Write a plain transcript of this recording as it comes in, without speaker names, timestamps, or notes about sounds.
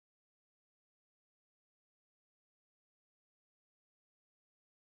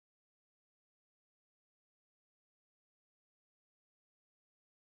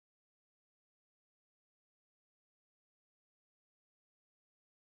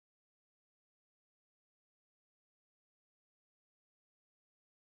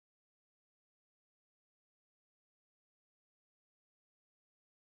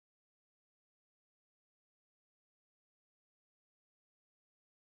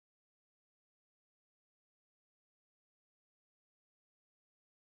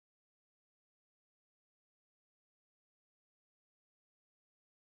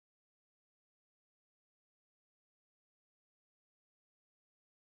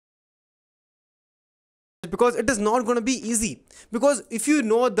because it is not going to be easy. Because if you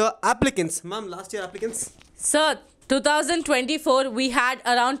know the applicants, ma'am, last year applicants. Sir, 2024 we had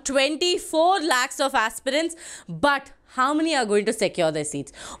around 24 lakhs of aspirants, but how many are going to secure their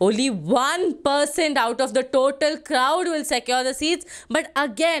seats? Only 1% out of the total crowd will secure the seats. But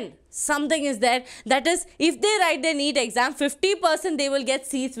again, something is there. That is, if they write their NEET exam, 50% they will get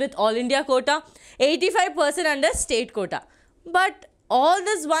seats with All India quota, 85% under state quota. But all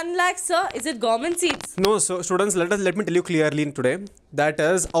this 1 lakh, sir, is it government seats? No, so students, let me tell you clearly today. That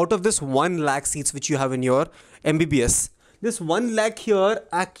is, out of this 1 lakh seats which you have in your MBBS, this 1 lakh here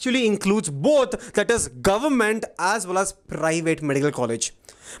actually includes both, that is government as well as private medical college.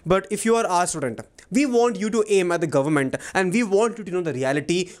 But if you are our student, we want you to aim at the government and we want you to know the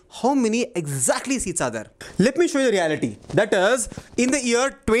reality, how many exactly seats are there. Let me show you the reality. That is, in the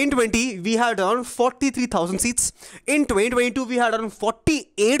year 2020, we had around 43,000 seats. In 2022, we had around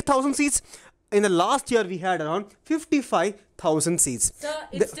 48,000 seats. In the last year, we had around 55,000 seats. Sir,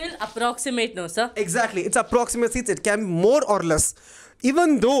 it's still approximate, no, sir? Exactly. It's approximate seats. It can be more or less.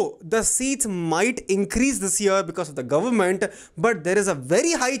 Even though the seats might increase this year because of the government, but there is a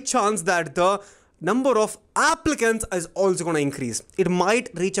very high chance that the number of applicants is also going to increase. It might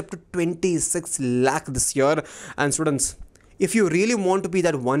reach up to 26 lakh this year. And students, if you really want to be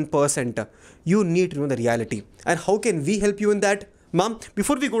that 1%, you need to know the reality. And how can we help you in that? Ma'am,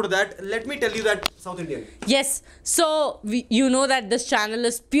 before we go to that, let me tell you that South Indian. Yes, so you know that this channel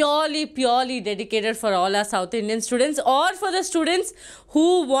is purely dedicated for all our South Indian students or for the students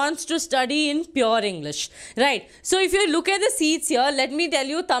who wants to study in pure English, right? So if you look at the seats here, let me tell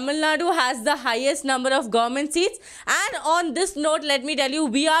you, Tamil Nadu has the highest number of government seats. And on this note, let me tell you,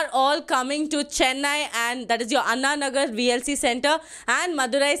 we are all coming to Chennai, and that is your Anna Nagar VLC Center and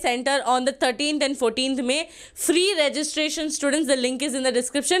Madurai Center on the 13th and 14th May. Free registration, students. The link is in the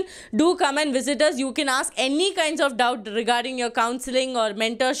description. Do come and visit us. You can ask any kinds of doubt regarding your counseling or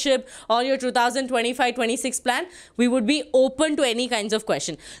mentorship or your 2025-26 plan. We would be open to any kinds of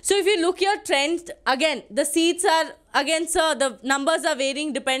question. So if you look here, trends, again, the seats are, again, sir, the numbers are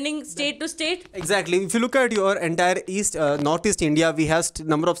varying depending state to state. Exactly. If you look at your entire Northeast India, we have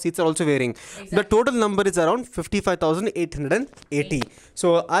number of seats are also varying. Exactly. The total number is around 55,880.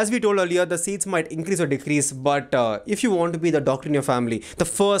 So as we told earlier, the seats might increase or decrease. But if you want to be the doctor in your family, the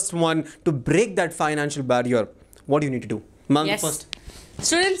first one to break that financial barrier, what do you need to do? Ma'am, yes. First.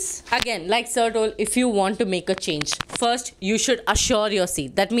 Students, again, like sir told, if you want to make a change, first you should assure your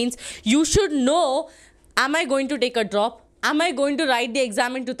seat. That means you should know, am I going to take a drop? Am I going to write the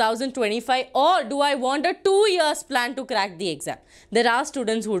exam in 2025, or do I want a 2 years plan to crack the exam? There are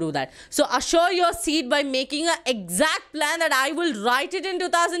students who do that. So assure your seat by making an exact plan that I will write it in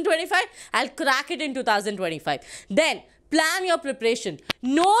 2025, I'll crack it in 2025. Then plan your preparation.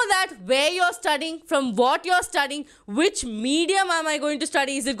 Know that where you're studying, from what you're studying, which medium am I going to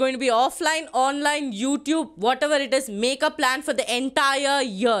study? Is it going to be offline, online, YouTube, whatever it is? Make a plan for the entire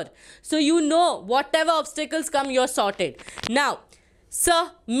year. So you know whatever obstacles come, you're sorted. Now,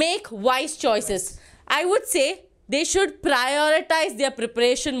 sir, make wise choices. I would say they should prioritize their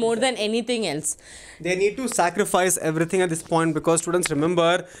preparation more than anything else. They need to sacrifice everything at this point, because students,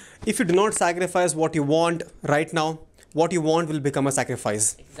 remember, if you do not sacrifice what you want right now, what you want will become a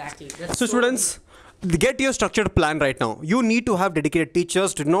sacrifice. Exactly. So students, get your structured plan right now. You need to have dedicated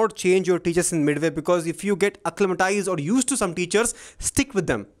teachers. Do not change your teachers in midway, because if you get acclimatized or used to some teachers, stick with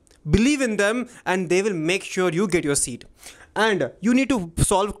them. Believe in them and they will make sure you get your seat. And you need to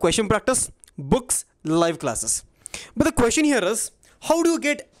solve question practice, books, live classes. But the question here is, how do you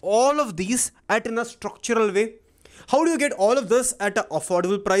get all of these in a structural way? How do you get all of this at an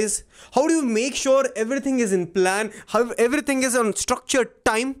affordable price? How do you make sure everything is in plan? How everything is on structured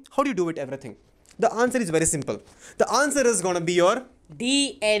time? How do you do it everything? The answer is very simple. The answer is going to be your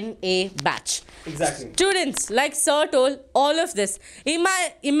DNA batch. Exactly. Students, like sir told, all of this.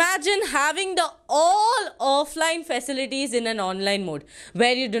 Imagine having the all offline facilities in an online mode,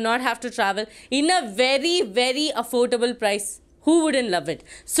 where you do not have to travel, in a very affordable price. Who wouldn't love it?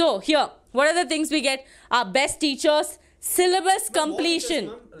 So here, what are the things we get? Our best teachers, syllabus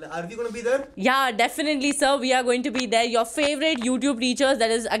completion. Are we going to be there? Yeah, definitely, sir. We are going to be there. Your favorite YouTube teachers, that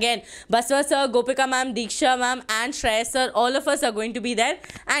is again Baswa sir, Gopika ma'am, Diksha ma'am and Shreyas sir. All of us are going to be there.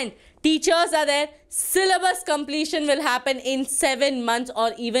 And teachers are there. syllabus completion will happen in 7 months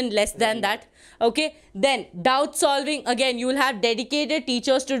or even less than that. Okay, then doubt solving, again you will have dedicated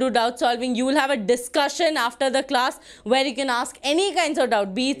teachers to do doubt solving. You will have a discussion after the class where you can ask any kinds of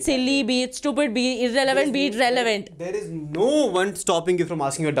doubt, be it silly, be it stupid, be it irrelevant, be it relevant. There is no one stopping you from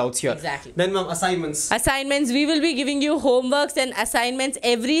asking your doubts here. Exactly. Then ma'am, assignments, We will be giving you homeworks and assignments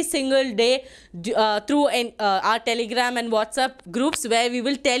every single day through our Telegram and WhatsApp groups, where we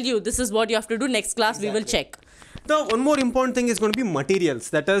will tell you this is what you have to do. Next class we will check. The one more important thing is going to be materials.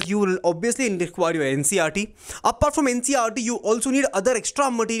 That is, you will obviously require your NCRT. Apart from NCRT, you also need other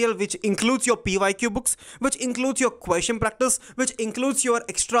extra material, which includes your PYQ books, which includes your question practice, which includes your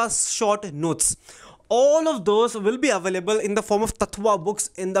extra short notes. All of those will be available in the form of Tattva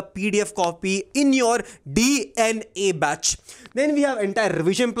books in the PDF copy in your DNA batch. Then we have entire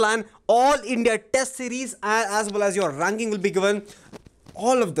revision plan, all India test series, as well as your ranking will be given.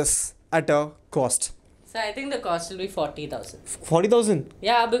 All of this at a cost. So I think the cost will be 40,000. 40,000?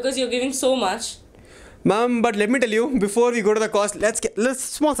 Yeah, because you're giving so much. Ma'am, but let me tell you, before we go to the cost, let's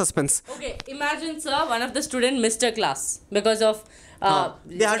small suspense. Okay, imagine sir, one of the student missed a class because of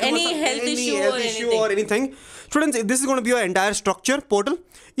any health issue or anything. Students, this is going to be your entire structure portal.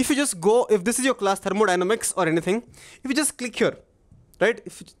 If you just go, if this is your class thermodynamics or anything, if you just click here, right?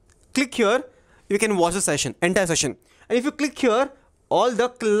 If you click here, you can watch the session, entire session. And if you click here, all the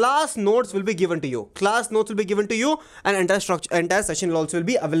class notes will be given to you. Class notes will be given to you, and entire session will also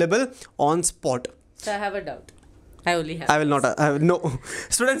be available on spot. So I have a doubt. I only have. I will not. No,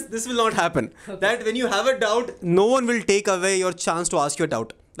 students, this will not happen. Okay. That when you have a doubt, no one will take away your chance to ask your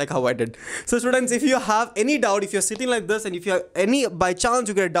doubt, like how I did. So students, if you have any doubt, if you're sitting like this, and if you have any, by chance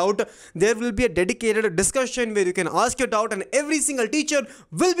you get a doubt, there will be a dedicated discussion where you can ask your doubt, and every single teacher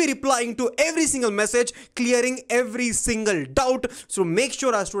will be replying to every single message, clearing every single doubt. So make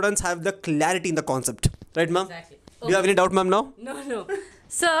sure our students have the clarity in the concept. Right, ma'am? Exactly. Do you have any doubt, ma'am, now? No.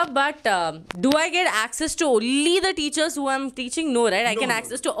 Sir, but do I get access to only the teachers who I'm teaching? No, right? I can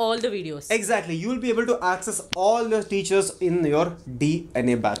access to all the videos. Exactly. You will be able to access all the teachers in your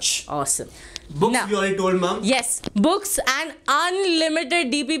DNA batch. Awesome. Books, now, you already told, ma'am. Yes, books and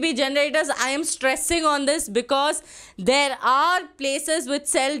unlimited DPP generators. I am stressing on this because there are places which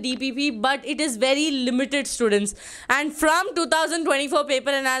sell DPP, but it is very limited, students. And from 2024 paper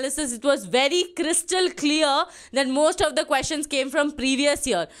analysis, it was very crystal clear that most of the questions came from previous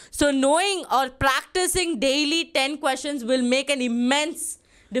year. So knowing or practicing daily 10 questions will make an immense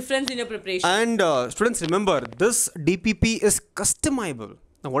difference in your preparation. And students, remember, this DPP is customizable.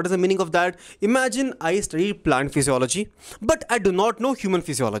 Now, what is the meaning of that? Imagine I studied plant physiology, but I do not know human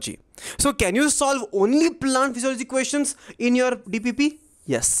physiology. So can you solve only plant physiology questions in your DPP?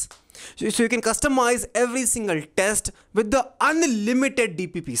 Yes. So you can customize every single test with the unlimited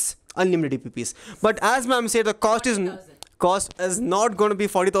DPPs. But as ma'am said, the cost is not going to be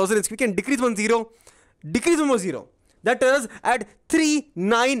 40,000. We can decrease one more zero. That is, at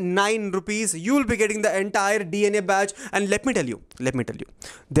 399 rupees, you will be getting the entire DNA batch. And let me tell you,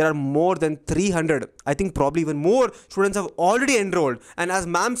 there are more than 300, I think probably even more students have already enrolled. And as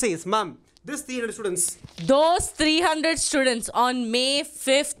ma'am says, ma'am, this 300 students. Those 300 students on May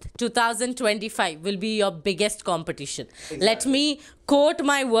 5th, 2025 will be your biggest competition. Exactly. Let me quote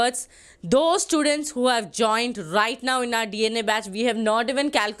my words. Those students who have joined right now in our DNA batch, we have not even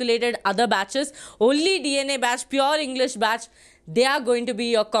calculated other batches, only DNA batch, pure English batch, they are going to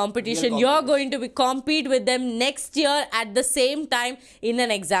be your competition. You're going to compete with them next year at the same time in an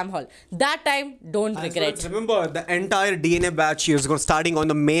exam hall. That time, don't regret. Remember, the entire DNA batch is starting on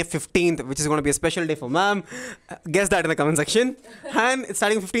the May 15th, which is going to be a special day for ma'am. Guess that in the comment section. And it's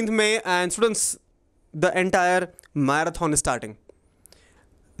starting 15th May, and students, the entire marathon is starting.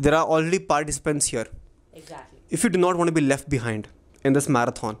 There are already participants here. Exactly. If you do not want to be left behind in this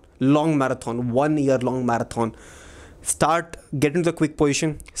marathon, long marathon, 1 year long marathon, get into the quick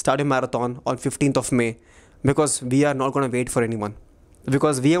position, start your marathon on 15th of May, because we are not going to wait for anyone,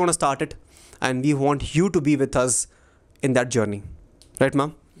 because we are going to start it, and we want you to be with us in that journey. Right,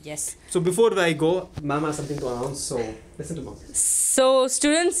 ma'am? Yes. So before I go, ma'am has something to announce, so listen to ma'am. So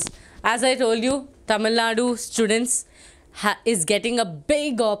students, as I told you, Tamil Nadu students is getting a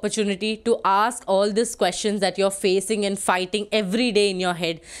big opportunity to ask all these questions that you're facing and fighting every day in your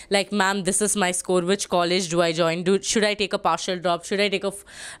head. Like, ma'am, this is my score. Which college do I join? Should I take a partial drop? Should I take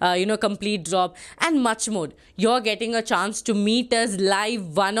a complete drop? And much more. You're getting a chance to meet us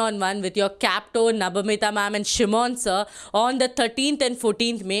live one-on-one with your capto, Nabamita ma'am and Shimon sir on the 13th and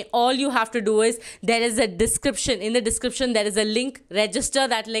 14th May. All you have to do is, there is a description. In the description, there is a link. Register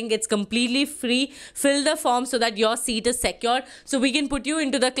that link. It's completely free. Fill the form so that your seat is secured, so we can put you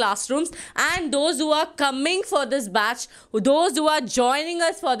into the classrooms. And those who are coming for this batch, those who are joining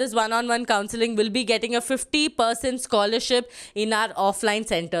us for this one-on-one counseling will be getting a 50% scholarship in our offline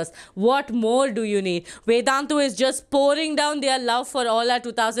centers. What more do you need? Vedantu is just pouring down their love for all our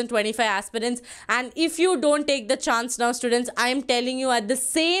 2025 aspirants, and if you don't take the chance now, students, I am telling you, at the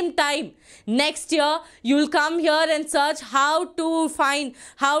same time next year you'll come here and search how to find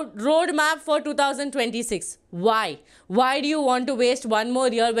roadmap for 2026. Why do you want to waste one more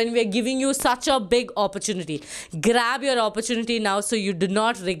year when we are giving you such a big opportunity? Grab your opportunity now so you do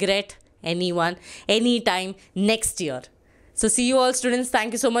not regret anytime next year. So see you all, students.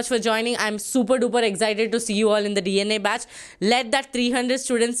 Thank you so much for joining. I'm super duper excited to see you all in the DNA batch. Let that 300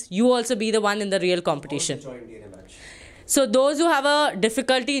 students, you also be the one in the real competition. So those who have a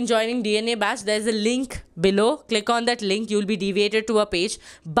difficulty in joining DNA batch, there's a link below. Click on that link. You'll be deviated to a page.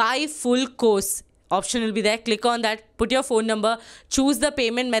 Buy full course option will be there. Click on that. Put your phone number. Choose the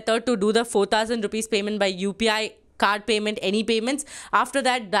payment method to do the 4,000 rupees payment by UPI, card payment, any payments. After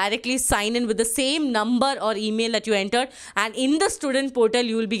that, directly sign in with the same number or email that you entered. And in the student portal,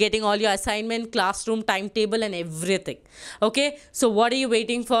 you will be getting all your assignment, classroom, timetable and everything. Okay. So what are you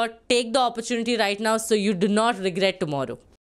waiting for? Take the opportunity right now so you do not regret tomorrow.